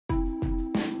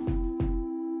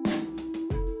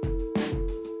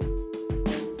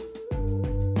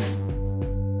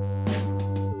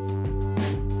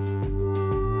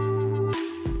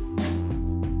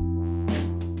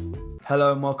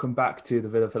Hello and welcome back to the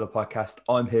Villa podcast.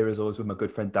 I'm here as always with my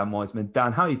good friend Dan Wiseman.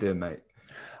 Dan, how are you doing, mate?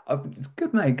 It's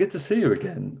good, mate. Good to see you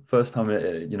again. First time,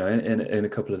 in a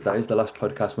couple of days. The last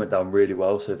podcast went down really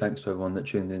well, so thanks to everyone that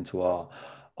tuned into our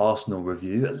Arsenal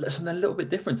review. Something a little bit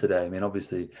different today. I mean,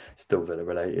 obviously, still Villa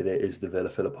related. It is the Villa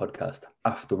podcast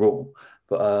after all.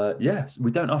 But yes,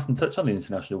 we don't often touch on the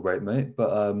international break, mate.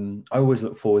 But I always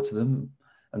look forward to them,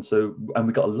 and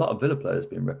we got a lot of Villa players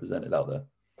being represented out there.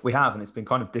 We have, and it's been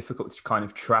kind of difficult to kind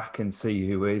of track and see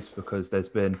who is because there's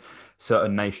been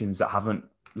certain nations that haven't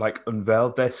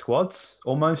unveiled their squads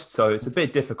almost. So it's a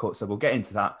bit difficult. So we'll get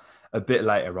into that a bit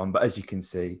later on. But as you can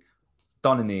see,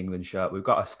 donning the England shirt, we've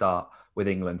got to start with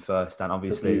England first. And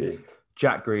obviously,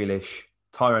 Jack Grealish,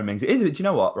 Tyrone Mings. Do you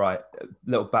know what? Right,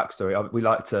 little backstory. We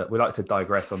like to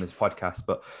digress on this podcast,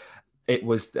 but it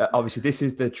was obviously this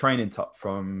is the training top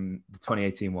from the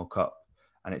 2018 World Cup.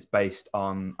 And it's based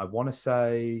on, I want to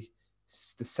say,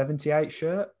 the 78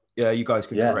 shirt. Yeah, you guys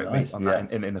can correct me on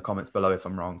that in the comments below if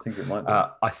I'm wrong. I think it might be.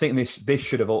 I think this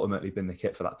should have ultimately been the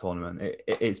kit for that tournament.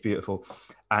 It's beautiful.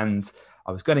 And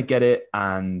I was going to get it,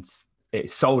 and it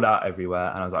sold out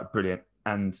everywhere. And I was like, brilliant.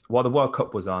 And while the World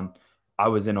Cup was on, I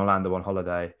was in Orlando on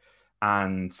holiday.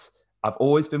 And I've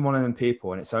always been one of them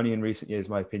people, and it's only in recent years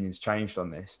my opinion's changed on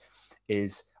this,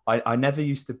 is I never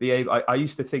used to be able. I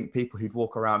used to think people who'd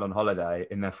walk around on holiday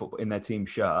in their team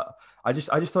shirt. I just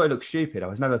thought it looked stupid. I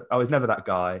was never that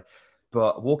guy.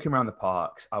 But walking around the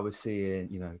parks, I was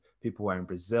seeing people wearing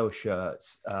Brazil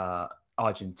shirts,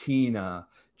 Argentina,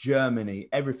 Germany,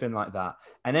 everything like that,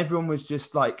 and everyone was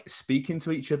just like speaking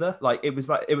to each other. It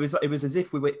was as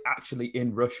if we were actually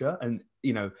in Russia and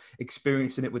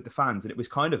experiencing it with the fans, and it was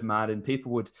kind of mad. And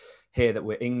people would hear that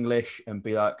we're English and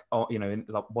be like, oh,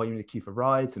 why are you in the queue for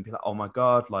rides? And be like, oh my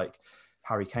god, like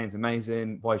Harry Kane's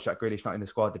amazing. Why is Jack Grealish not in the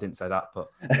squad? They didn't say that, but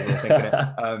people were thinking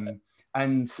it.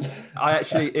 And I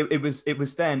actually, it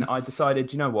was then I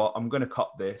decided, you know what, I'm going to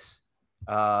cop this.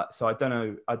 So I don't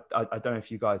know. I don't know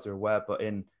if you guys are aware, but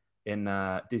in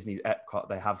Disney's Epcot,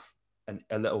 they have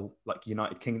a little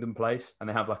United Kingdom place, and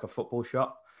they have a football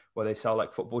shop where they sell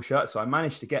football shirts. So I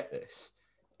managed to get this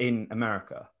in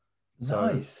America.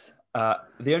 Nice. So,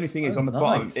 the only thing is on the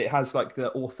bottom, it has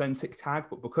the authentic tag,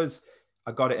 but because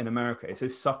I got it in America, it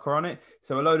says soccer on it.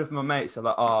 So a load of my mates are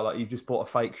like, oh, you've just bought a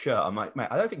fake shirt. I'm like, mate,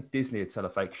 I don't think Disney would sell a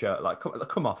fake shirt.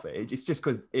 Come off it. It's just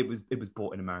because it was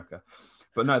bought in America.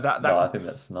 But no, I think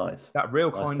that's nice. That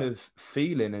real kind of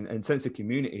feeling and sense of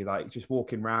community, just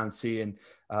walking around, seeing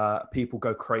people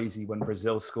go crazy when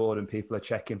Brazil scored and people are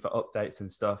checking for updates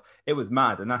and stuff. It was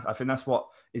mad. And I think that's what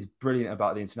is brilliant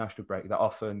about the international break, that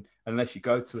often, unless you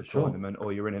go to a tournament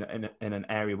or you're in an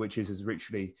area which is as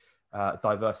richly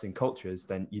diverse in cultures,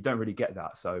 then you don't really get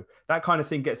that. So that kind of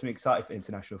thing gets me excited for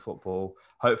international football.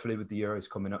 Hopefully with the Euros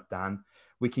coming up, Dan,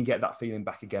 we can get that feeling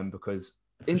back again, because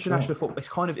international football,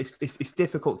 it's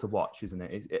difficult to watch, isn't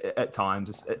it? At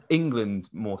times, England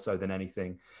more so than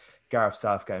anything. Gareth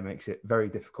Southgate makes it very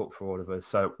difficult for all of us.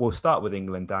 So we'll start with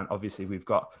England, Dan. Obviously, we've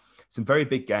got some very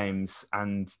big games.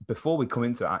 And before we come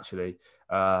into it, actually,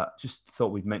 just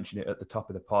thought we'd mention it at the top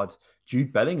of the pod.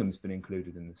 Jude Bellingham's been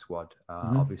included in the squad,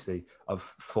 obviously, of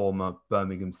former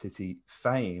Birmingham City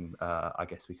fame, I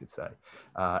guess we could say.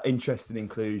 Interesting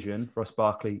inclusion. Ross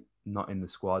Barkley, not in the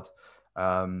squad.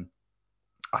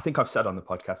 I think I've said on the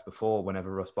podcast before, whenever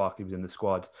Ross Barkley was in the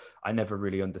squad, I never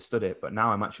really understood it. But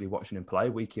now I'm actually watching him play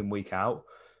week in, week out.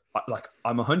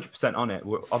 I'm 100% on it.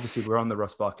 We're on the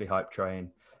Ross Barkley hype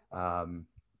train.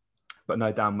 But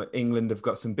no, Dan, England have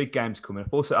got some big games coming up.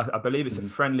 Also, I believe it's a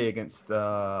friendly against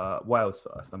Wales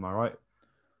first. Am I right?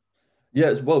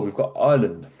 Yeah, we've got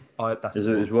Ireland. Wales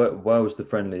was the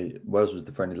friendly. Wales was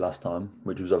the friendly last time,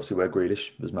 which was obviously where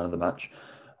Grealish was man of the match.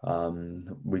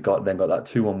 We got that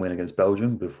 2-1 win against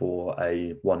Belgium before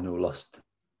a 1-0 loss to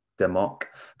Denmark,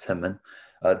 10 men.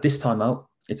 This time out,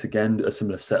 it's again a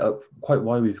similar setup. Quite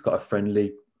why we've got a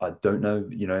friendly, I don't know,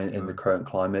 in the current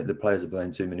climate, the players are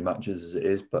playing too many matches as it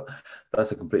is, but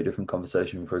that's a completely different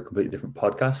conversation for a completely different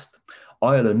podcast.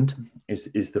 Ireland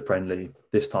is the friendly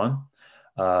this time.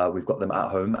 We've got them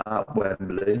at home at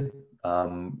Wembley,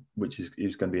 which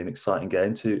is going to be an exciting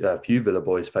game. A few Villa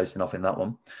boys facing off in that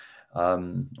one.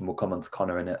 And we'll come on to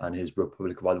Connor in it and his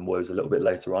Republic of Ireland woes a little bit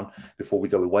later on before we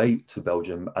go away to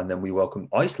Belgium. And then we welcome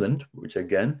Iceland, which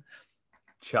again,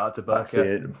 shout out to Burke.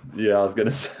 Yeah, I was going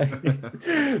to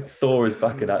say Thor is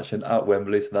back in action at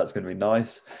Wembley, so that's going to be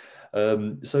nice.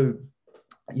 So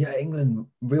Yeah, England,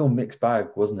 real mixed bag,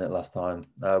 wasn't it, last time?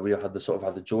 We had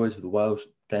the joys of the Welsh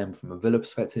game from a Villa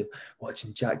perspective,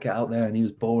 watching Jack get out there and he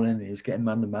was balling, and he was getting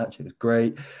man of the match, it was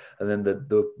great. And then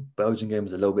the Belgian game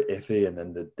was a little bit iffy, and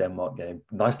then the Denmark game,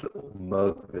 nice little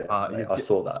mug there, mate. I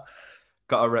saw that.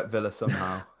 Got to rep Villa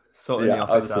somehow. Sorting the Yeah,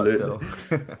 office out absolutely.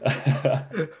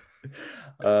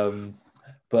 still.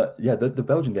 But yeah, the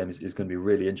Belgian game is going to be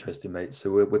really interesting, mate. So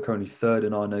we're currently third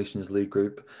in our Nations League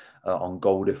group on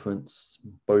goal difference.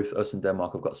 Both us and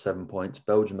Denmark have got 7 points.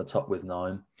 Belgium are top with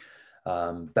 9.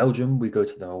 Belgium, we go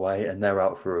to them away and they're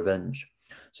out for revenge.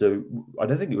 So I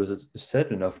don't think it was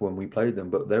said enough when we played them,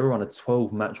 but they were on a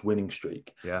 12-match winning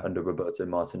streak under Roberto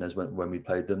Martinez when we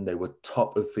played them. They were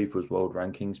top of FIFA's world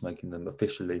rankings, making them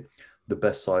officially the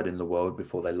best side in the world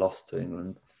before they lost to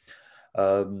England.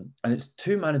 And it's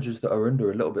two managers that are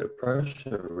under a little bit of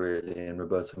pressure, really, in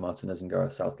Roberto Martinez and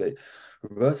Gareth Southgate.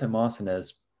 Roberto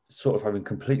Martinez sort of having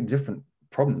completely different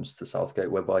problems to Southgate,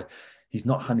 whereby he's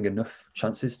not handing enough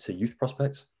chances to youth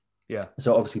prospects. Yeah.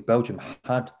 So obviously Belgium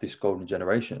had this golden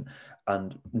generation,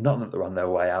 and not that they're on their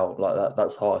way out like that.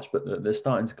 That's harsh, but they're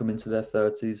starting to come into their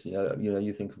 30s.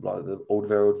 You think of like the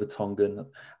Alderweireld, Vertonghen,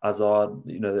 Hazard.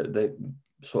 They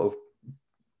sort of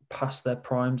past their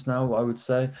primes now, I would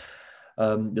say.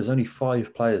 There's only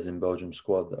 5 players in Belgium's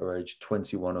squad that are aged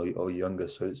 21 or younger,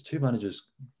 so it's two managers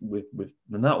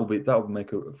and that will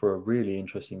make for a really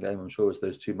interesting game, I'm sure, as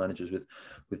those two managers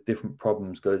with different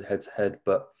problems go head to head.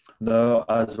 But no,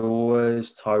 as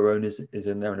always, Tyrone is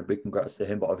in there, and a big congrats to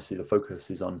him. But obviously, the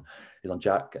focus is on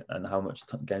Jack and how much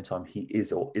game time he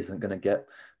is or isn't going to get.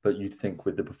 But you'd think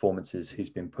with the performances he's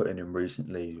been putting in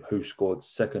recently, who scored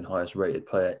second highest rated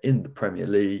player in the Premier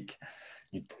League,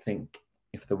 you'd think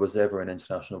if there was ever an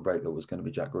international break that was going to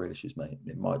be Jack Grealish's, mate,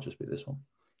 it might just be this one.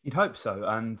 You'd hope so.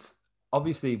 And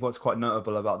obviously what's quite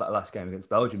notable about that last game against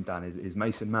Belgium, Dan, is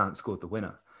Mason Mount scored the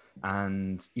winner.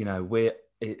 And, we're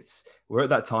at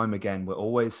that time again, we're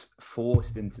always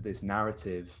forced into this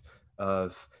narrative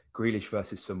of Grealish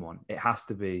versus someone. It has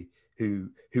to be who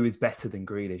is better than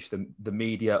Grealish. The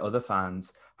media, other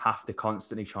fans have to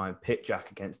constantly try and pit Jack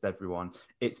against everyone.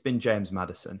 It's been James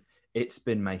Maddison. It's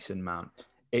been Mason Mount.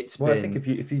 It's been, I think if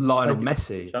you Lionel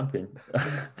Messi.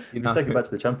 If you take it back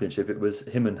to the championship, it was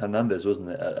him and Hernandez, wasn't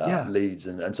it, at Leeds?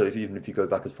 And so even if you go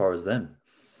back as far as then.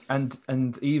 And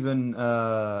even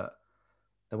there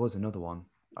was another one.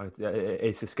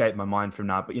 It's escaped my mind from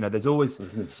now, but there's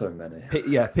been so many.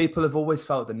 People have always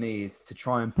felt the need to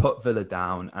try and put Villa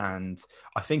down, and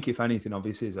I think if anything,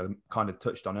 obviously, as I kind of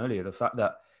touched on earlier, the fact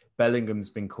that Bellingham's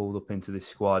been called up into this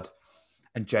squad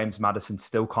and James Maddison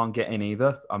still can't get in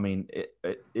either. I mean,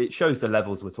 it shows the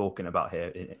levels we're talking about here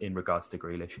in regards to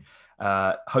Grealish.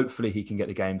 Hopefully he can get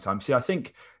the game time. See, I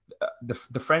think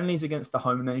the friendlies against the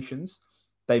home nations,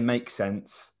 they make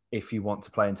sense if you want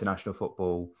to play international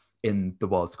football in the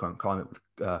world's current climate with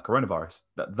coronavirus.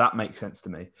 That makes sense to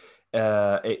me.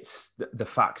 It's the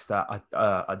facts that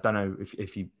I don't know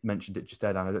if you mentioned it just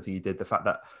there, Dan, I don't think you did. The fact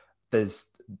that there's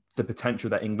the potential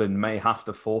that England may have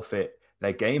to forfeit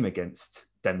their game against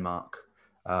Denmark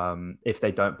if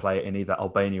they don't play it in either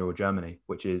Albania or Germany,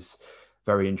 which is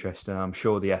very interesting. I'm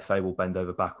sure the FA will bend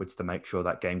over backwards to make sure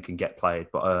that game can get played.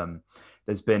 But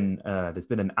there's been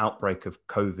an outbreak of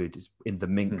COVID in the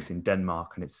minks in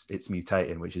Denmark, and it's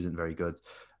mutating, which isn't very good.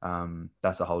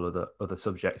 That's a whole other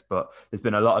subject. But there's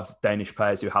been a lot of Danish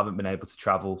players who haven't been able to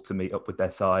travel to meet up with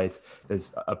their side.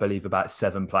 There's, I believe, about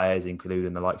 7 players,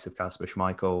 including the likes of Kasper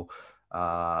Schmeichel,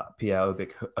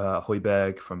 Pierre-Emerick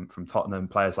Højbjerg from Tottenham,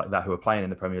 players like that who are playing in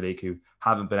the Premier League who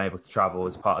haven't been able to travel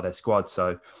as part of their squad.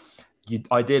 So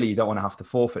ideally, you don't want to have to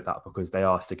forfeit that because they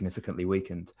are significantly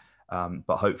weakened.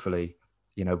 But hopefully,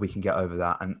 we can get over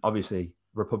that. And obviously,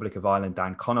 Republic of Ireland,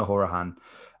 Dan, Conor Hourihane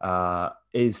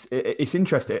it's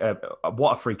interesting.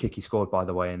 What a free kick he scored, by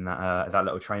the way, in that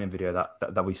little training video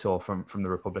that we saw from the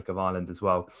Republic of Ireland as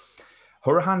well.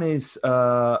 Hourihane is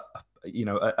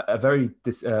a very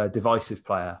divisive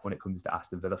player when it comes to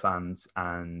Aston Villa fans.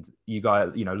 And you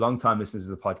guys, long-time listeners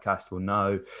of the podcast will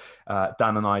know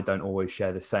Dan and I don't always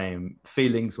share the same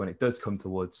feelings when it does come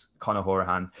towards Conor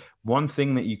Hourihane. One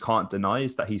thing that you can't deny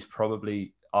is that he's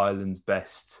probably Ireland's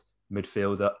best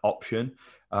midfielder option.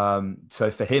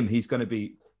 So for him, he's going to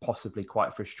be possibly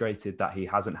quite frustrated that he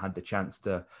hasn't had the chance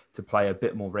to play a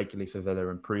bit more regularly for Villa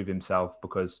and prove himself,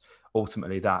 because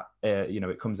ultimately that,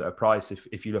 it comes at a price.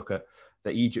 If you look at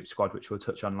the Egypt squad, which we'll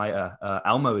touch on later,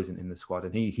 Elmo isn't in the squad,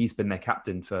 and he's been their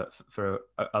captain for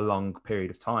a long period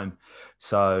of time.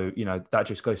 So, that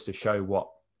just goes to show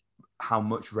how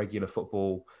much regular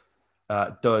football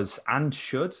does and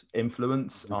should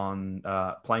influence on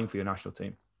playing for your national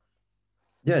team.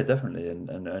 Yeah, definitely.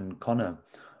 And Connor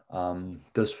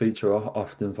does feature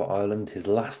often for Ireland. His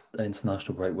last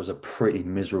international break was a pretty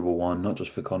miserable one, not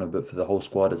just for Connor, but for the whole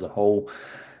squad as a whole.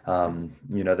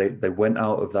 They went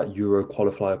out of that Euro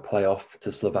qualifier playoff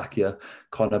to Slovakia.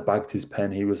 Connor bagged his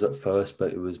pen. He was at first,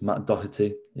 but it was Matt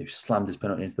Doherty who slammed his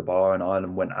penalty into the bar and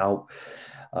Ireland went out.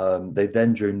 They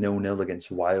then drew 0-0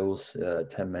 against Wales.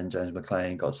 10 men, James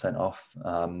McLean got sent off.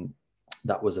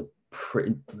 That was a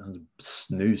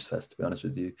snooze fest, to be honest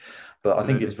with you. But I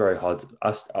think it's Absolutely. very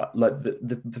hard. Like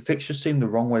the fixtures seem the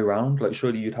wrong way round. Like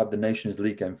surely you'd have the Nations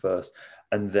League game first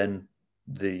and then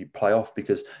the playoff,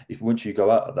 because if once you go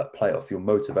out of that playoff, your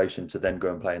motivation to then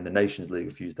go and play in the Nations League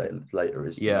a few days later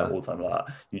is Yeah. all time like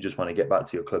that. You just want to get back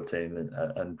to your club team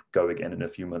and go again in a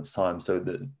few months' time. So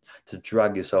that to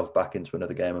drag yourself back into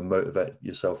another game and motivate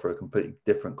yourself for a completely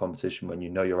different competition when you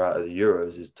know you're out of the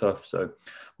Euros is tough. So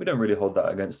we don't really hold that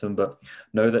against them, but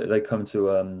know that they come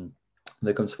to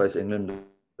face England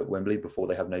at Wembley before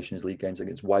they have Nations League games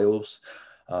against Wales.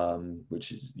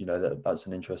 Which is, that's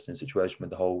an interesting situation with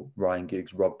the whole Ryan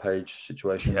Giggs, Rob Page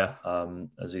situation, Yeah.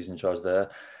 as he's in charge there.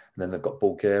 And then they've got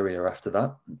Bulgaria after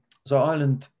that. So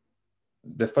Ireland,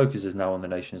 their focus is now on the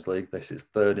Nations League. They sit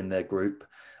third in their group.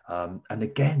 And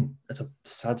again, it's a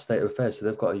sad state of affairs. So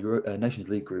they've got a Nations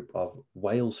League group of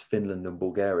Wales, Finland, and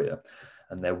Bulgaria,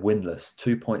 and they're winless,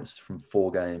 2 points from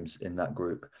 4 games in that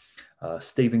group.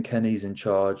 Stephen Kenny's in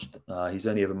charge. He's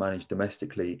only ever managed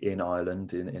domestically in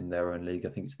Ireland in their own league. I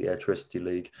think it's the Airtricity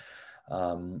League.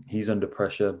 He's under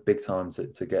pressure big time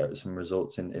to get some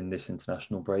results in this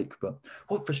international break. But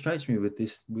what frustrates me with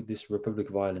this Republic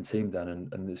of Ireland team, Dan,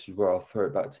 and this is where I'll throw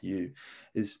it back to you,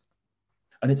 is,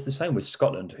 and it's the same with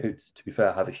Scotland, who, to be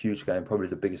fair, have a huge game. Probably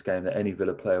the biggest game that any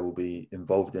Villa player will be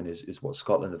involved in is what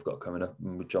Scotland have got coming up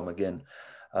with John McGinn.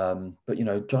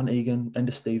 But, John Egan,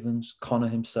 Enda Stevens, Connor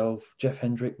himself, Jeff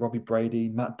Hendrick, Robbie Brady,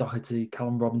 Matt Doherty,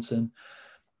 Callum Robinson.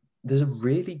 There's a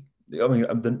really,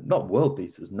 they're not world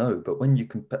beaters, no, but when you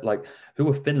compare, like, who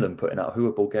are Finland putting out, who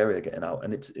are Bulgaria getting out?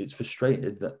 And it's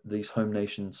frustrated that these home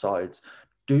nation sides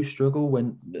do struggle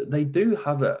when they do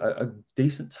have a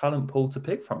decent talent pool to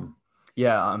pick from.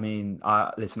 Yeah, I mean,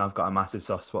 listen, I've got a massive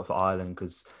soft spot for Ireland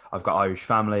because I've got Irish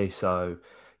family. So,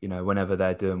 whenever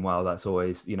they're doing well, that's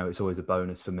always, it's always a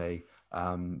bonus for me.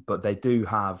 But they do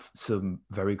have some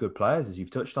very good players, as you've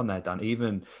touched on there, Dan.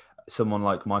 Even someone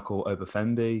like Michael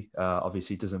Obafembi,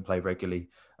 obviously doesn't play regularly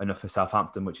enough for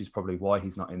Southampton, which is probably why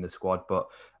he's not in the squad. But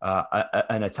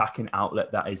an attacking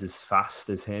outlet that is as fast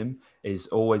as him is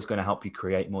always going to help you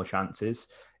create more chances.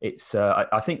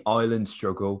 I think Ireland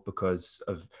struggle because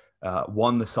of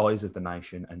one, the size of the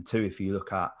nation, and two, if you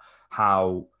look at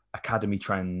how academy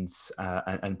trends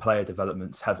and player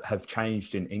developments have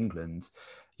changed in England,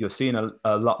 you're seeing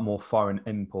a lot more foreign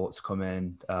imports come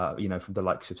in, from the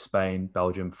likes of Spain,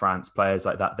 Belgium, France, players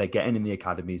like that. They're getting in the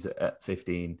academies at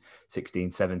 15,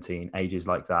 16, 17, ages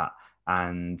like that.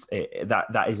 And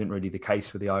that isn't really the case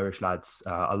for the Irish lads.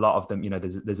 A lot of them,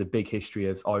 there's a big history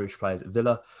of Irish players at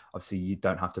Villa. Obviously, you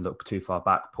don't have to look too far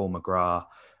back. Paul McGrath,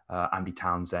 Andy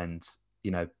Townsend,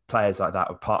 players like that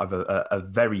were part of a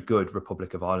very good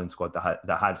Republic of Ireland squad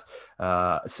that had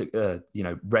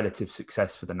relative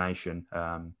success for the nation.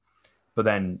 But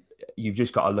then you've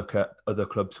just got to look at other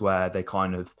clubs where they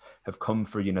kind of have come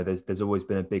through. There's always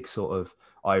been a big sort of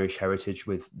Irish heritage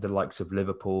with the likes of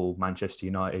Liverpool, Manchester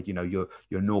United. Your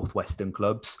northwestern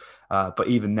clubs. But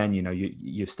even then,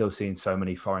 you're still seeing so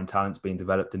many foreign talents being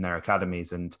developed in their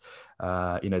academies, and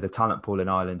the talent pool in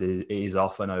Ireland is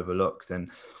often overlooked.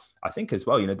 And I think as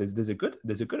well, there's a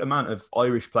good amount of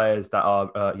Irish players that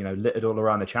are littered all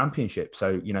around the championship.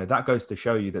 So that goes to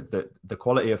show you that the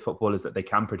quality of footballers that they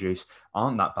can produce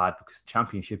aren't that bad, because the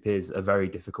championship is a very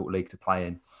difficult league to play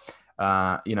in.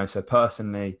 So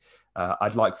personally,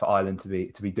 I'd like for Ireland to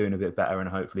be doing a bit better, and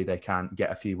hopefully they can get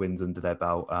a few wins under their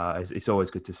belt. It's always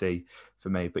good to see for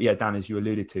me. But yeah, Dan, as you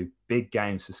alluded to, big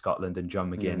games for Scotland and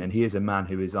John McGinn. And he is a man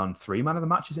who is on 3 man of the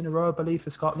matches in a row, I believe, for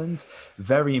Scotland.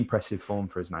 Very impressive form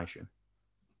for his nation.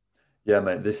 Yeah,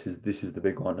 mate, this is the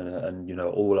big one, and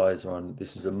all eyes are on.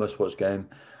 This is a must-watch game.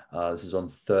 This is on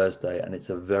Thursday, and it's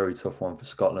a very tough one for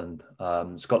Scotland.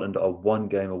 Scotland are 1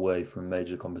 game away from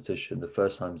major competition. The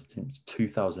first time since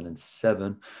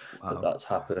 2007 that that's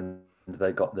happened.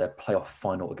 They got their playoff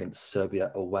final against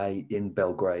Serbia away in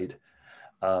Belgrade.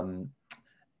 They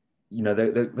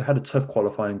had a tough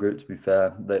qualifying group, to be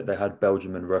fair. They had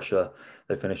Belgium and Russia.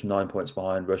 They finished 9 points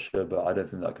behind Russia, but I don't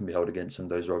think that can be held against them.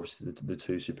 Those are obviously the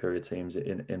 2 superior teams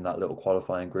in that little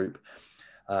qualifying group.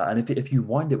 And if you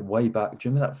wind it way back, do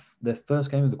you remember that their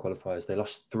first game of the qualifiers, they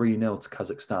lost 3-0 to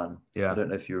Kazakhstan? Yeah. I don't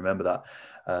know if you remember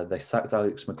that. They sacked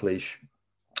Alex McLeish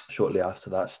shortly after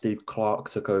that. Steve Clark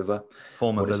took over,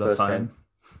 Former won his Villa first game. fame.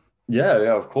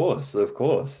 Yeah, of course, of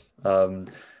course.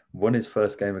 Won his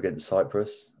first game against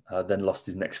Cyprus, then lost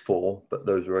his next four, but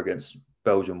those were against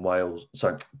Belgium, Wales,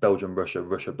 sorry, Belgium, Russia,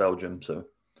 Russia, Belgium. So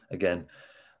again,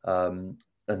 and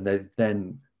they've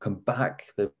then come back.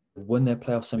 They've won their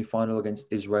playoff semi-final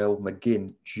against Israel.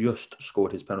 McGinn just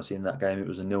scored his penalty in that game. It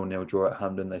was a 0-0 draw at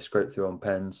Hampden. They scraped through on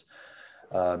pens.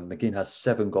 McGinn has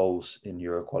 7 goals in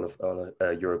Euro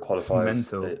qualifiers.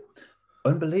 It's mental.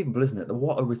 Unbelievable, isn't it?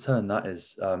 What a return that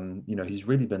is. He's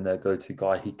really been their go-to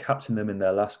guy. He captained them in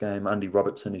their last game. Andy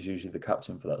Robertson is usually the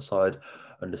captain for that side,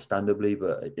 understandably,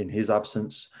 but in his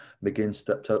absence, McGinn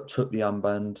stepped up, took the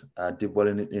armband, did well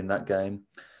in that game.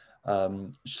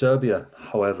 Serbia,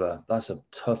 however, that's a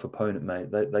tough opponent, mate.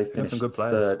 They finished Some good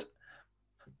players. third.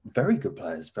 Very good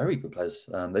players, very good players.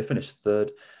 They finished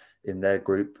third in their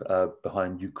group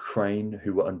behind Ukraine,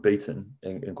 who were unbeaten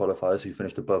in qualifiers, who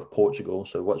finished above Portugal.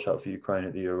 So watch out for Ukraine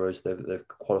at the Euros. They've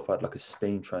qualified like a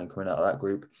steam train coming out of that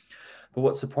group. But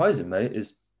what's surprising, mate,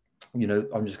 is,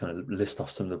 I'm just going to list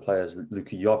off some of the players.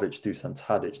 Luka Jovic, Dusan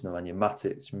Tadic, Nemanja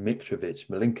Matic, Mitrovic,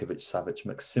 Milinkovic, Savic,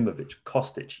 Maksimovic,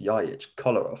 Kostic, Jajic,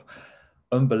 Kolarov.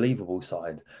 Unbelievable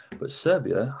side. But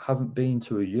Serbia haven't been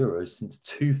to a Euro since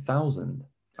 2000.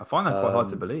 I find that quite hard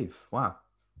to believe. Wow.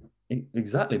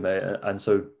 Exactly, mate. And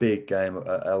so big game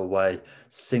away,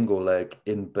 single leg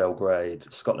in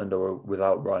Belgrade. Scotland are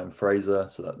without Ryan Fraser,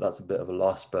 so that's a bit of a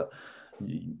loss. But,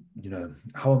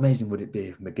 how amazing would it be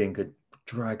if McGinn could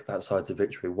drag that side to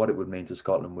victory? What it would mean to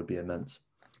Scotland would be immense.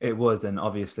 It would. And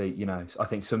obviously, I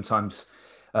think sometimes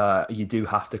you do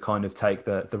have to kind of take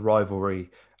the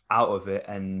rivalry out of it.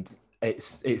 And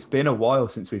it's been a while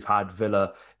since we've had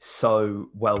Villa so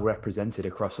well represented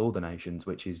across all the nations,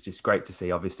 which is just great to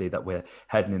see. Obviously, that we're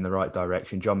heading in the right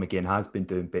direction. John McGinn has been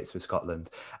doing bits for Scotland,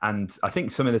 and I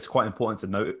think something that's quite important to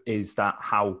note is that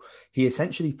how he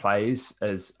essentially plays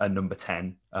as a number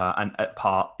 10 and at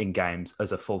part in games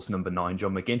as a false number 9.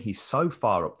 John McGinn, he's so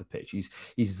far up the pitch.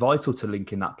 He's vital to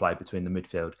linking that play between the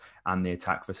midfield and the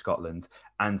attack for Scotland.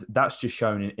 And that's just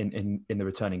shown in the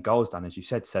returning goals, Dan. As you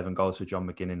said, 7 goals for John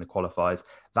McGinn in the qualifiers.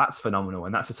 That's phenomenal.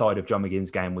 And that's a side of John McGinn's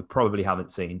game we probably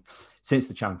haven't seen since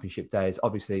the championship days.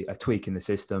 Obviously, a tweak in the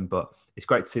system, but it's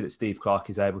great to see that Steve Clark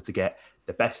is able to get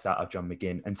the best out of John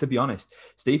McGinn. And to be honest,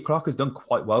 Steve Clark has done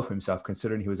quite well for himself,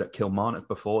 considering he was at Kilmarnock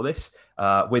before this.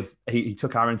 He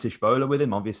took Aaron Tishbola with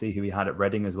him, obviously, who he had at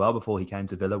Reading as well before he came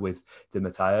to Villa with Di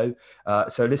Matteo.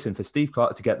 So listen, for Steve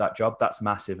Clark to get that job, that's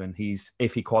massive. And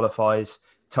if he qualifies,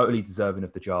 totally deserving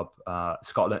of the job.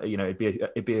 Scotland,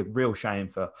 it'd be a real shame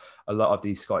for a lot of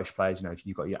these Scottish players. If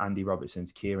you've got your Andy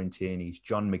Robertsons, Kieran Tierney's,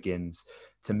 John McGinn's,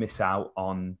 to miss out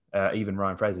on even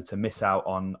Ryan Fraser, to miss out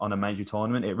on a major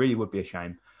tournament. It really would be a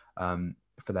shame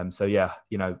for them. So yeah,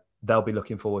 they'll be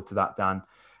looking forward to that, Dan.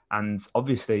 And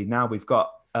obviously now we've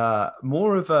got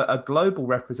more of a global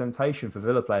representation for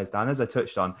Villa players, Dan. As I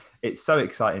touched on, it's so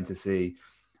exciting to see.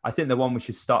 I think the one we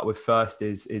should start with first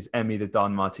is Emi the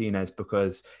Don Martinez,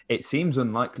 because it seems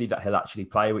unlikely that he'll actually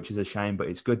play, which is a shame, but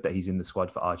it's good that he's in the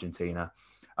squad for Argentina.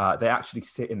 They actually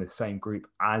sit in the same group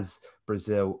as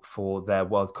Brazil for their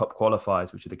World Cup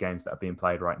qualifiers, which are the games that are being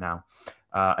played right now.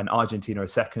 And Argentina are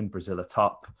second, Brazil are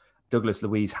top. Douglas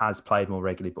Luiz has played more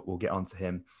regularly, but we'll get onto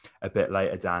him a bit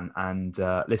later, Dan. And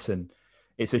listen,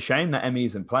 it's a shame that Emi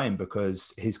isn't playing,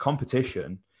 because his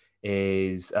competition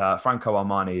is Franco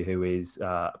Armani, who is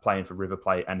playing for River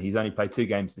Plate, and he's only played 2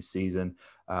 games this season.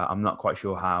 I'm not quite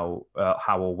sure how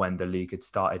or when the league had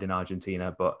started in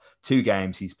Argentina, but 2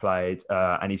 games he's played,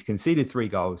 and he's conceded 3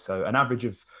 goals. So an average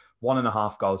of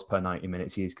 1.5 goals per 90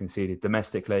 minutes he's conceded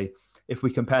domestically. If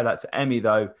we compare that to Emi,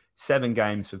 though, 7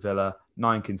 games for Villa,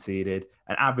 9 conceded,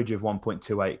 an average of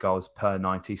 1.28 goals per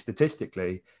 90.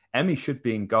 Statistically, Emi should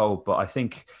be in goal, but I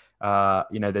think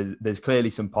there's clearly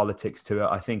some politics to it.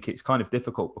 I think it's kind of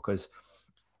difficult because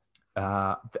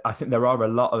I think there are a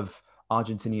lot of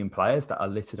Argentinian players that are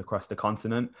littered across the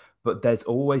continent, but there's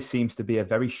always seems to be a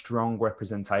very strong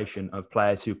representation of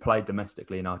players who play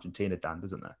domestically in Argentina, Dan,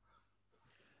 doesn't there?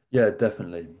 Yeah,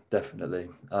 definitely.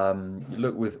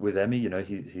 Look, with Emi,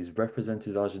 he's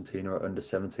represented Argentina at under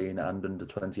 17 and under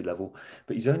 20 level,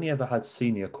 but he's only ever had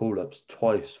senior call-ups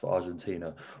twice for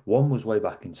Argentina. One was way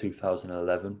back in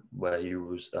 2011, where he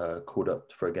was called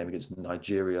up for a game against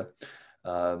Nigeria.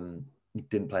 He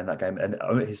didn't play in that game,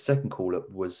 and his second call-up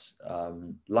was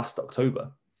last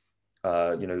October.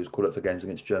 He was called up for games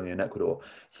against Germany and Ecuador.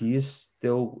 He is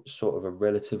still sort of a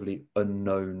relatively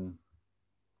unknown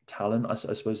talent, I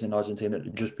suppose, in Argentina,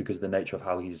 just because of the nature of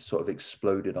how he's sort of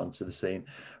exploded onto the scene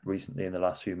recently in the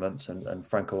last few months. And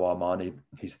Franco Armani,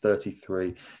 he's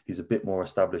 33. He's a bit more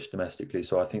established domestically.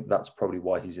 So I think that's probably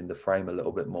why he's in the frame a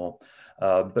little bit more.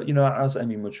 But, as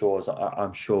Emi matures,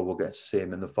 I'm sure we'll get to see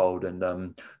him in the fold,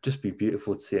 and just be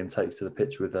beautiful to see him take to the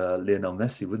pitch with Lionel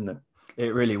Messi, wouldn't it?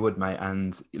 It really would, mate.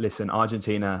 And listen,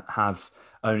 Argentina have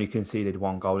only conceded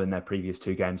one goal in their previous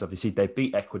two games. Obviously, they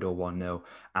beat Ecuador 1-0,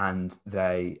 and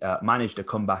they managed a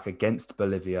comeback against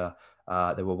Bolivia.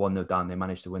 They were 1-0 down. They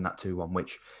managed to win that 2-1,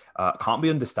 which can't be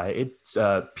understated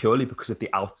purely because of the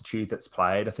altitude that's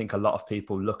played. I think a lot of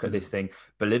people look at this thing.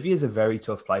 Bolivia is a very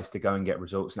tough place to go and get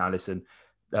results. Now, listen,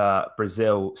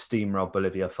 Brazil steamrolled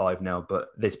Bolivia 5-0, but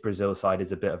this Brazil side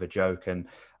is a bit of a joke, and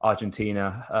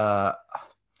Argentina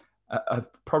have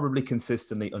probably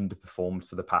consistently underperformed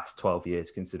for the past 12 years,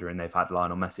 considering they've had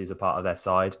Lionel Messi as a part of their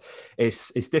side.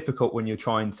 It's difficult when you're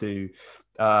trying to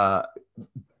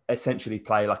essentially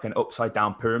play like an upside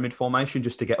down pyramid formation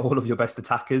just to get all of your best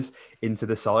attackers into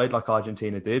the side like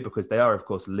Argentina do, because they are, of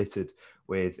course, littered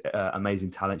with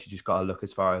amazing talent. You just got to look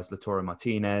as far as Lautaro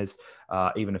Martinez,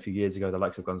 even a few years ago, the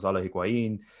likes of Gonzalo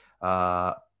Higuain,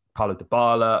 Paulo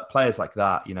Dybala, players like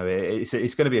that.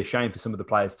 It's going to be a shame for some of the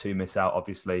players to miss out,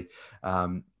 obviously.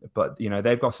 But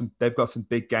they've got some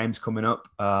big games coming up.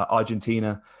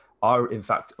 Argentina are in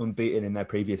fact unbeaten in their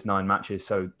previous 9 matches,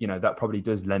 so that probably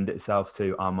does lend itself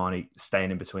to Armani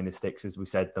staying in between the sticks, as we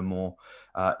said, the more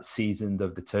seasoned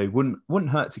of the two.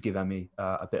 Wouldn't hurt to give Emi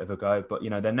a bit of a go, but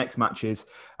their next matches,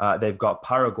 they've got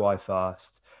Paraguay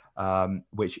first,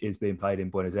 which is being played in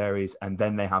Buenos Aires, and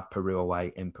then they have Peru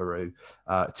away in Peru.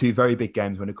 2 very big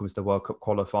games when it comes to World Cup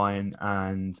qualifying,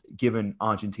 and given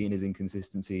Argentina's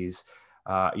inconsistencies,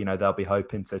 they'll be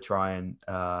hoping to try and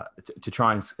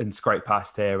scrape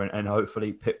past here and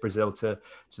hopefully pit Brazil to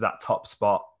that top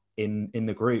spot in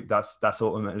the group. That's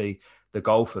ultimately the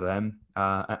goal for them.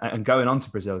 And going on to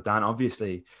Brazil, Dan,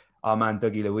 obviously our man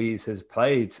Dougie Luiz has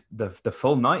played the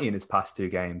full 90 in his past 2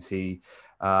 games. He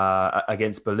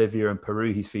against Bolivia and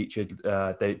Peru, he's featured.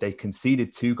 They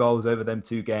conceded 2 goals over them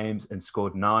 2 games and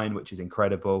scored 9, which is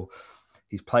incredible.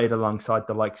 He's played alongside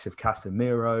the likes of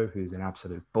Casemiro, who's an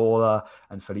absolute baller,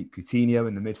 and Philippe Coutinho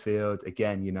in the midfield.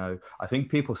 Again, I think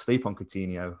people sleep on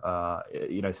Coutinho,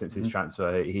 since his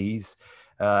transfer. He's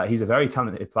a very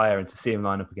talented player, and to see him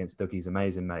line up against Dougie is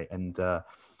amazing, mate. And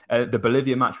the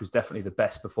Bolivia match was definitely the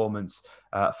best performance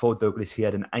for Douglas. He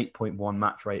had an 8.1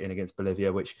 match rating against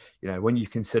Bolivia, which, when you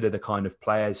consider the kind of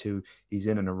players who he's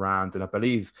in and around, and I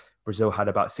believe Brazil had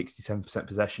about 67%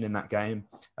 possession in that game,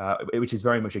 which is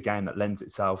very much a game that lends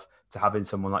itself to having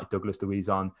someone like Douglas Luiz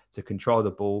on to control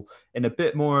the ball in a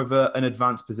bit more of an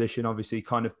advanced position, obviously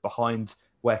kind of behind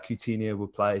where Coutinho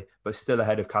would play, but still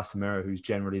ahead of Casemiro, who's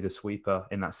generally the sweeper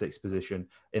in that 6th position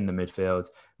in the midfield.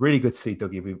 Really good to see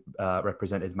Dougie be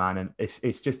represented, man. And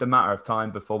it's just a matter of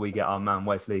time before we get our man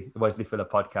Wesley Filler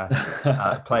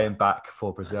podcast playing back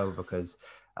for Brazil, because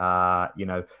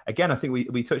again, I think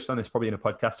we touched on this probably in a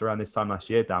podcast around this time last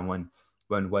year, Dan,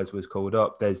 when Wes was called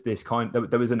up. There's this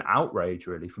there was an outrage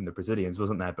really from the Brazilians,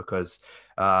 wasn't there? Because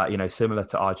similar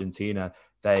to Argentina,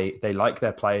 they like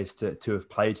their players to have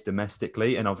played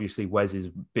domestically, and obviously Wes's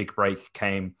big break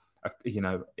came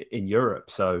in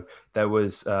Europe, so there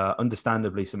was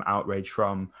understandably some outrage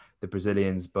from the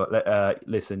Brazilians. But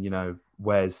listen,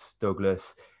 Wes,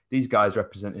 Douglas, these guys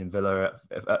representing Villa,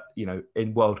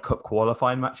 in World Cup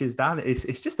qualifying matches, Dan,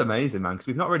 it's just amazing, man, because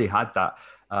we've not really had that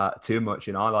too much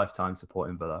in our lifetime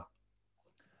supporting Villa.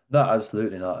 No,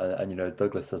 absolutely not. And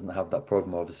Douglas doesn't have that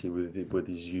problem, obviously, with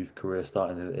his youth career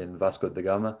starting in Vasco da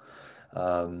Gama.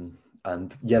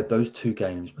 And yeah, those 2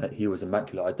 games, mate, he was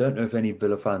immaculate. I don't know if any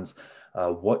Villa fans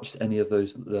watched any of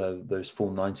those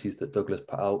full 90s that Douglas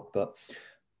put out, but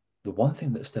the one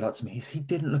thing that stood out to me is he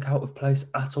didn't look out of place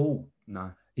at all.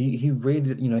 No. He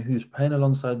really, he was playing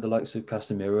alongside the likes of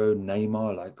Casemiro,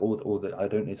 Neymar, like all the, I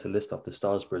don't need to list off the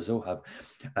stars Brazil have,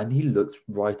 and he looked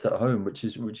right at home, which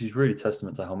is really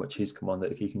testament to how much he's come on,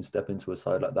 that if he can step into a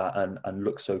side like that and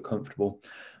look so comfortable,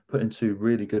 put into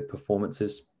really good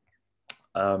performances.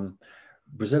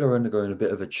 Brazil are undergoing a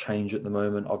bit of a change at the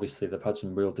moment. Obviously, they've had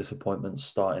some real disappointments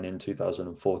starting in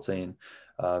 2014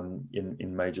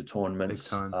 in major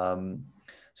tournaments.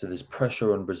 So there's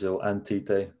pressure on Brazil and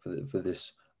Tite for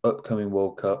this upcoming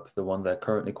World Cup, the one they're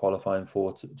currently qualifying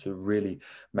for, to really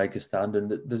make a stand.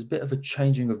 And there's a bit of a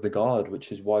changing of the guard,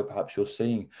 which is why perhaps you're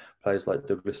seeing players like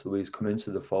Douglas Luiz come into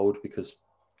the fold, because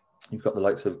you've got the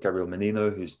likes of Gabriel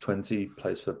Menino, who's 20,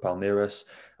 plays for Palmeiras,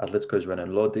 Atletico's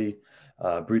Renan Lodi,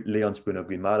 Leon Bruno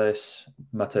Guimaraes,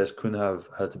 Matheus Cunha of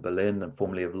Hertha Berlin and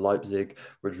formerly of Leipzig,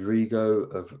 Rodrigo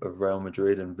of Real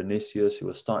Madrid, and Vinicius, who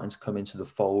are starting to come into the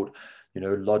fold.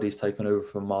 Lodi's taken over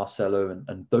from Marcelo,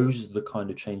 and those are the kind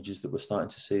of changes that we're starting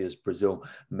to see as Brazil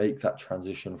make that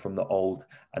transition from the old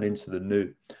and into the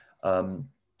new.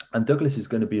 And Douglas is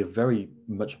going to be a very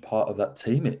much part of that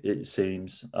team, it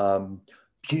seems.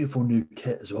 Beautiful new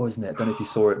kit as well, isn't it? I don't know if you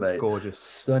saw it, mate. Gorgeous.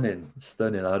 Stunning.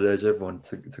 I'd urge everyone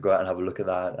to go out and have a look at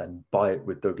that and buy it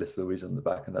with Douglas Luiz on the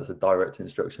back. And that's a direct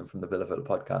instruction from the Villa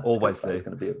podcast. Always that's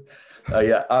going to be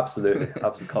yeah, absolutely.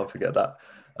 Absolutely can't forget that.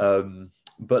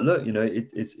 But look,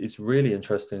 it's really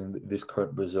interesting, this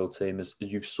current Brazil team, is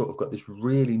you've sort of got this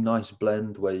really nice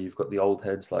blend where you've got the old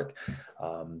heads like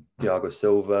Thiago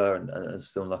Silva and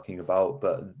still knocking about,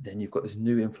 but then you've got this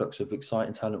new influx of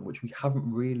exciting talent, which we haven't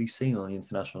really seen on the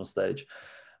international stage.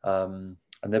 And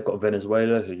they've got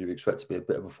Venezuela, who you expect to be a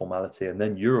bit of a formality, and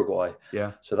then Uruguay.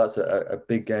 Yeah. So that's a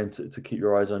big game to keep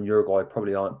your eyes on. Uruguay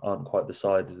probably aren't quite the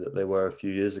side that they were a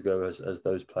few years ago as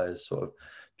those players sort of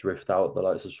drift out. The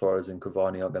likes of Suarez and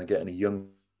Cavani aren't going to get any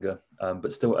younger,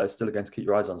 but still a game to keep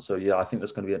your eyes on. So yeah, I think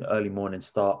that's going to be an early morning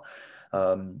start.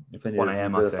 If any 1 of you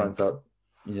a.m. Villa fans out,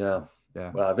 yeah.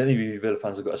 Well, if any of you Villa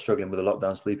fans have got struggling with a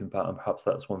lockdown sleeping pattern, perhaps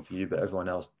that's one for you. But everyone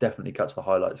else, definitely catch the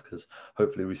highlights, because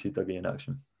hopefully we see Dougie in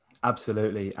action.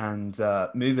 Absolutely. And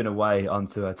moving away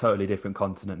onto a totally different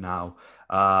continent now,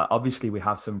 obviously we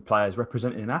have some players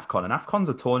representing AFCON, and AFCON's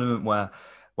a tournament where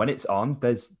when it's on,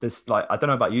 there's like, I don't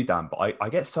know about you, Dan, but I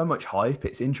get so much hype.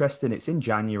 It's interesting. It's in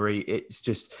January.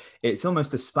 It's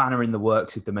almost a spanner in the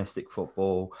works of domestic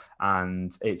football.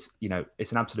 And it's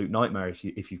an absolute nightmare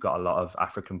if you've got a lot of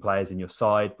African players in your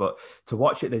side. But to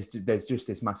watch it, there's just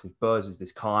this massive buzz, there's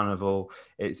this carnival.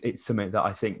 It's something that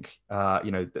I think,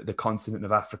 the continent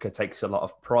of Africa takes a lot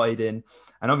of pride in.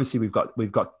 And obviously we've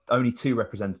got only 2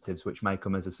 representatives, which may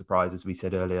come as a surprise, as we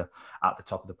said earlier at the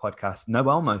top of the podcast. No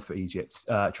Elmo for Egypt.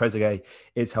 Trezeguet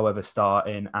is, however,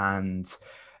 starting, and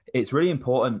it's really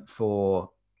important for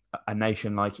a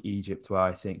nation like Egypt, where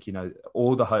I think,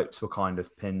 all the hopes were kind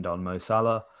of pinned on Mo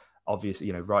Salah.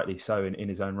 Obviously, rightly so in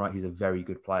his own right. He's a very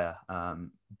good player,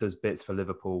 does bits for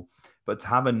Liverpool, but to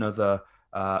have another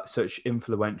such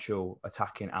influential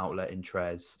attacking outlet in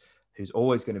Trez, who's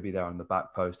always going to be there on the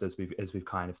back post, as we've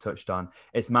kind of touched on,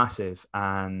 it's massive.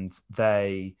 And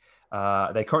they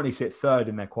currently sit 3rd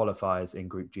in their qualifiers in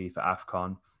Group G for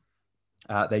AFCON.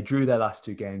 They drew their last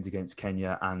 2 games against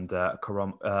Kenya and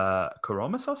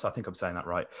Koromasos. I think I'm saying that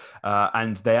right.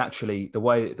 And they actually, the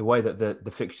way that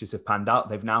the fixtures have panned out,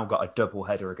 they've now got a double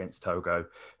header against Togo,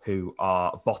 who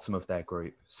are bottom of their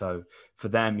group. So for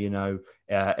them,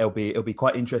 it'll be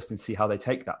quite interesting to see how they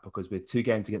take that, because with 2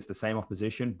 games against the same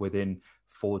opposition within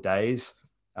 4 days,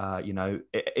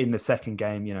 in the second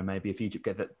game, maybe if Egypt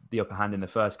get the upper hand in the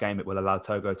first game, it will allow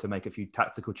Togo to make a few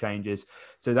tactical changes.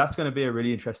 So that's going to be a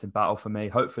really interesting battle for me.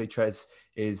 Hopefully Trez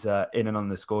is in and on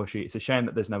the score sheet. It's a shame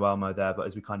that there's no Elmo there, but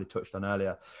as we kind of touched on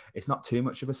earlier, it's not too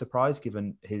much of a surprise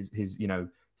given his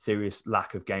serious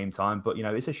lack of game time. But,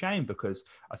 it's a shame, because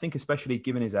I think, especially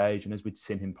given his age, and as we'd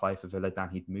seen him play for Villa, Dan,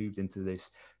 he'd moved into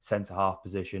this centre-half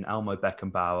position, Elmo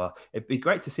Beckenbauer. It'd be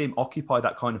great to see him occupy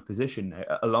that kind of position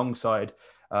alongside,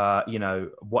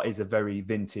 what is a very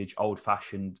vintage,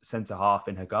 old-fashioned centre-half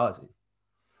in Hegazi.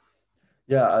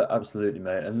 Yeah, absolutely,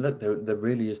 mate. And look, there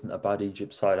really isn't a bad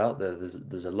Egypt side out there.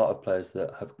 There's a lot of players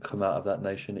that have come out of that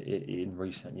nation in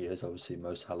recent years. Obviously,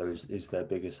 Mo Salah is their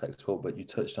biggest export, but you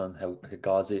touched on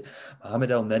Hegazi.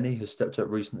 Mohamed El Neni has stepped up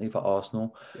recently for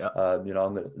Arsenal. Yeah. I'm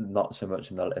gonna, not so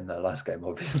much in their last game,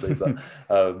 obviously, but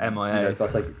MIA. If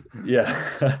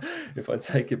I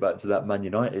take it back to that Man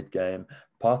United game,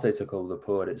 Partey took all the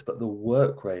plaudits, but the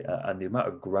work rate and the amount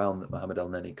of ground that Mohamed El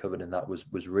Neni covered in that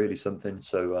was really something.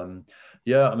 So,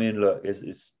 look,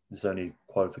 it's only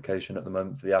qualification at the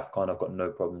moment for the AFCON. I've got no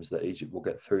problems that Egypt will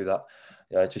get through that.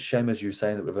 It's a shame, as you were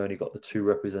saying, that we've only got the 2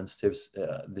 representatives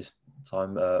this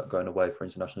time going away for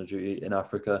international duty in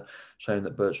Africa. Shame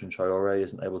that Bertrand Traore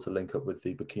isn't able to link up with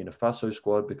the Burkina Faso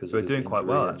squad, because we're doing quite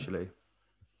well, actually.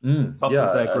 Top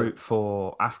of their group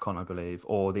for AFCON, I believe,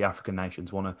 or the African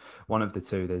nations. One of the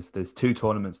 2. There's 2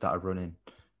 tournaments that are running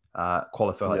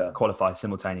qualify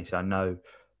simultaneously. I know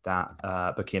that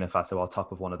Burkina Faso are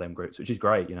top of one of them groups, which is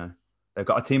great. They've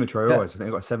got a team of Traores. Yeah. I think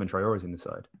they've got 7 Traores in the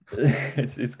side.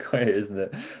 It's great, isn't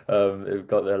it? They've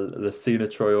got Lassina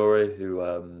Traore,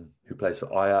 who plays for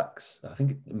Ajax. I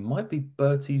think it might be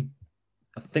Bertie's.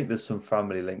 I think there's some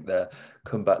family link there.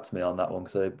 Come back to me on that one,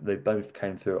 because they both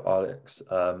came through Alex,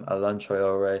 Alain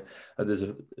Traore.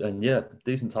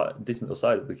 Decent little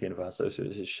side of Burkina Faso. So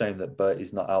it's a shame that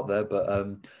Bertie's not out there. But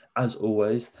as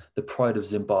always, the pride of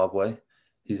Zimbabwe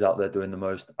he's out there doing the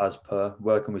most as per.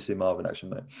 Where can we see Marv in action,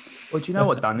 mate? Well, do you know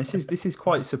what, Dan? This is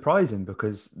quite surprising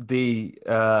because the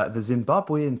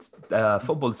Zimbabwean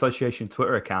Football Association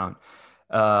Twitter account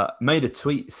made a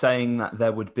tweet saying that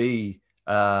there would be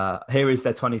here is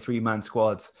their 23-man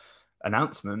squad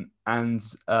announcement, and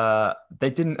they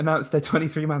didn't announce their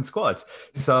 23-man squad.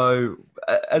 So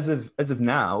as of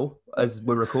now, as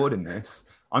we're recording this,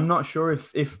 I'm not sure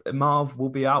if Marv will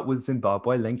be out with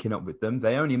Zimbabwe, linking up with them.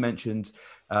 They only mentioned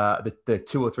the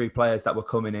 2 or 3 players that were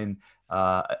coming in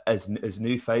as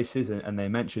new faces, and they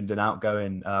mentioned an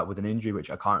outgoing with an injury, which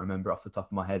I can't remember off the top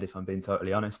of my head, if I'm being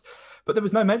totally honest. But there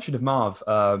was no mention of Marv,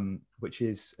 which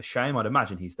is a shame. I'd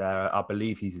imagine he's there. I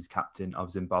believe he's his captain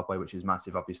of Zimbabwe, which is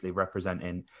massive. Obviously,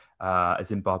 representing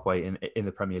Zimbabwe in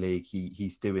the Premier League,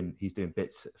 he's doing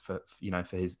bits for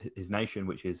his nation,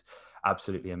 which is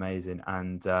absolutely amazing.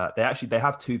 And they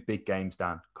have 2 big games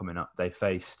down coming up. They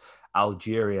face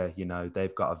Algeria.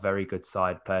 They've got a very good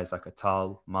side, players like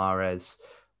Atal, Mahrez.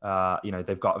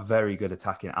 They've got a very good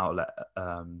attacking outlet.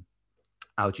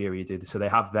 Algeria do. So they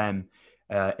have them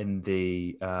in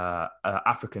the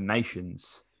African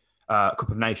Nations Cup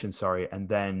of Nations, sorry, and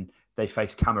then they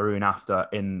face Cameroon after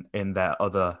in their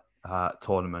other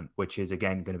tournament, which is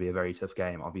again going to be a very tough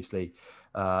game. Obviously,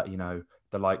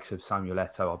 the likes of Samuel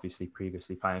Eto'o, obviously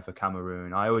previously playing for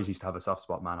Cameroon. I always used to have a soft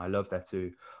spot, man. I love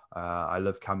Eto'o. I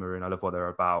love Cameroon. I love what they're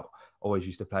about. Always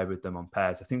used to play with them on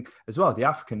pairs. I think as well, the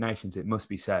African nations, it must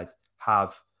be said,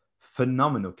 have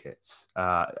phenomenal kits.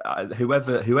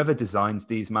 Whoever designs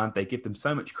these, man, they give them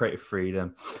so much creative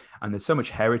freedom, and there's so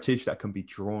much heritage that can be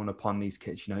drawn upon these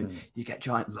kits. You get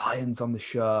giant lions on the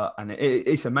shirt, and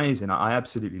it's amazing. I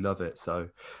absolutely love it. So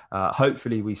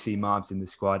hopefully we see Marv's in the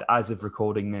squad. As of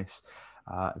recording this,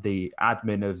 the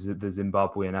admin of the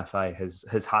Zimbabwean FA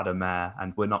has had a mare,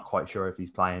 and we're not quite sure if he's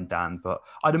playing, Dan, but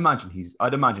I'd imagine he's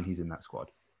in that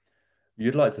squad.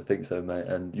 You'd like to think so, mate.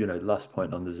 And, last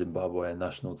point on the Zimbabwean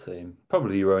national team,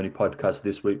 probably your only podcast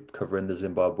this week covering the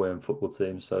Zimbabwean football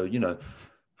team. So,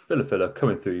 Filler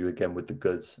coming through you again with the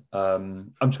goods.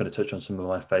 I'm just going to touch on some of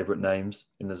my favourite names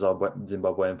in the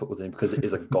Zimbabwean football team because it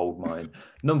is a gold mine.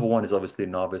 Number 1 is obviously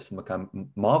Marvelous Nakamba.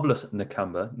 Marvelous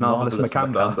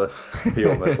Makamba. He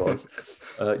almost was.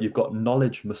 You've got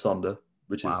Knowledge Musonda,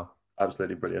 which is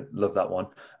absolutely brilliant. Love that one.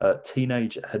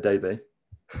 Teenage Hadebe.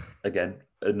 Again,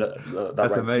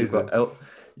 that's amazing.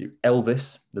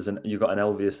 Elvis. You've got an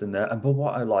Elvis in there, but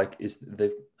what I like is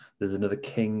there's another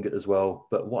King as well.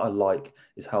 But what I like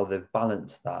is how they've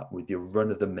balanced that with your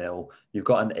run of the mill. You've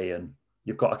got an Ian,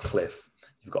 you've got a Cliff,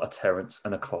 you've got a Terence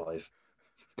and a Clive.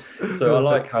 So I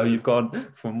like how you've gone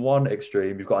from one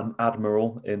extreme. You've got an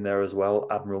Admiral in there as well,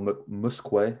 Admiral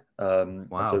Musque. Wow!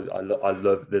 So I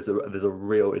love. There's a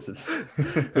real.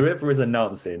 Whoever is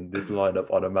announcing this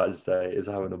lineup on a match day is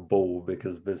having a ball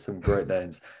because there's some great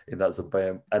names in that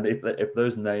Zimbabwe. And if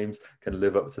those names can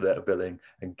live up to their billing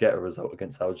and get a result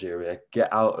against Algeria,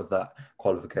 get out of that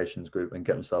qualifications group and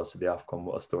get themselves to the AFCON,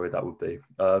 what a story that would be.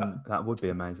 That would be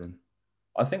amazing.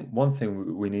 I think one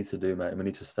thing we need to do, mate, and we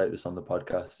need to state this on the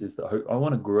podcast, is that I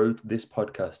want to grow this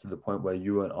podcast to the point where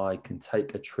you and I can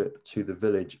take a trip to the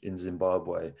village in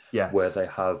Zimbabwe, where they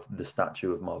have the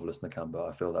statue of Marvelous Nakamba.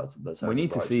 I feel that's we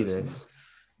need to see this.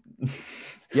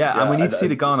 And we need to see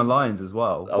the Ghana Lions as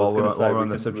well. While we're on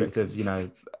the subject of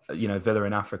Villa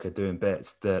in Africa doing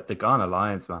bits, the Ghana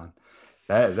Lions, man,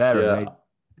 they're amazing.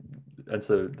 And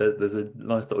so there's a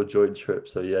nice little joint trip.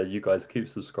 So yeah, you guys keep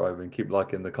subscribing, keep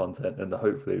liking the content, and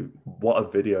hopefully, what a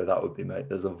video that would be, mate.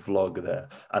 There's a vlog there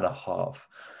and a half.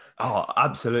 Oh,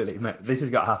 absolutely, mate. This has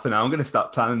got to happen. I'm going to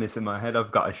start planning this in my head.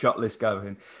 I've got a shot list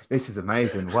going. This is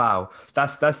amazing. Wow.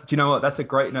 That's. Do you know what? That's a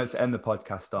great note to end the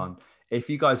podcast on. If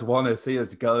you guys want to see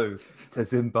us go to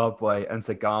Zimbabwe and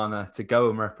to Ghana to go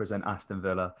and represent Aston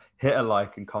Villa, hit a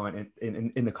like and comment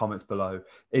in the comments below.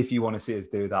 If you want to see us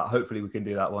do that, hopefully we can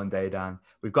do that one day, Dan.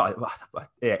 We've got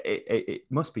it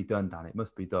must be done, Dan. It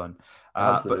must be done.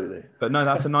 Absolutely. But no,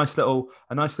 that's a nice little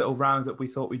round that we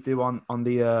thought we'd do on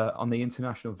the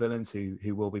international villains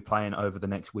who will be playing over the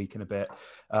next week and a bit.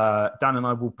 Dan and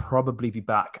I will probably be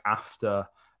back after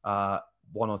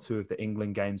one or two of the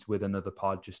England games with another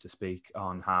pod just to speak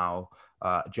on how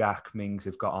Jack Mings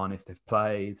have got on, if they've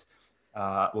played.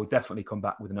 We'll definitely come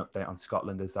back with an update on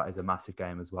Scotland, as that is a massive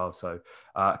game as well. So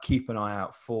keep an eye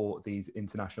out for these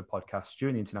international podcasts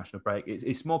during the international break.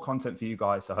 It's more content for you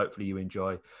guys, so hopefully you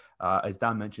enjoy. As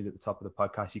Dan mentioned at the top of the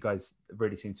podcast, you guys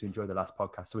really seem to enjoy the last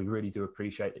podcast, so we really do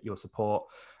appreciate your support.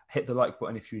 Hit the like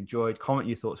button if you enjoyed. Comment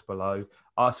your thoughts below.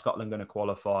 Are Scotland going to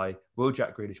qualify? Will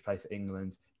Jack Grealish play for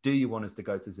England? Do you want us to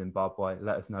go to Zimbabwe?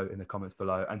 Let us know in the comments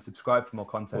below, and subscribe for more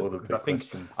content, because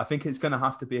I think it's going to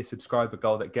have to be a subscriber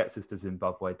goal that gets us to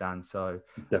Zimbabwe, Dan. So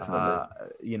definitely,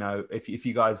 you know, if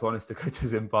you guys want us to go to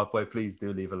Zimbabwe, please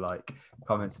do leave a like,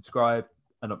 comment, subscribe,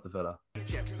 and up the Villa.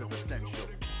 Chester's essential.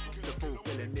 The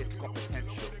fulfilling this got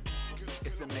potential.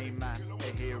 It's a main man, a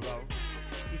hero.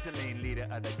 He's the main leader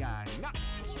of the gang.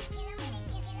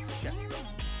 Chester.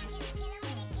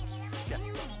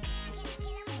 Chester.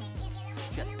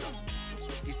 Chester.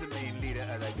 He's the main leader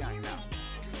of the gang now.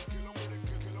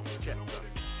 Chester.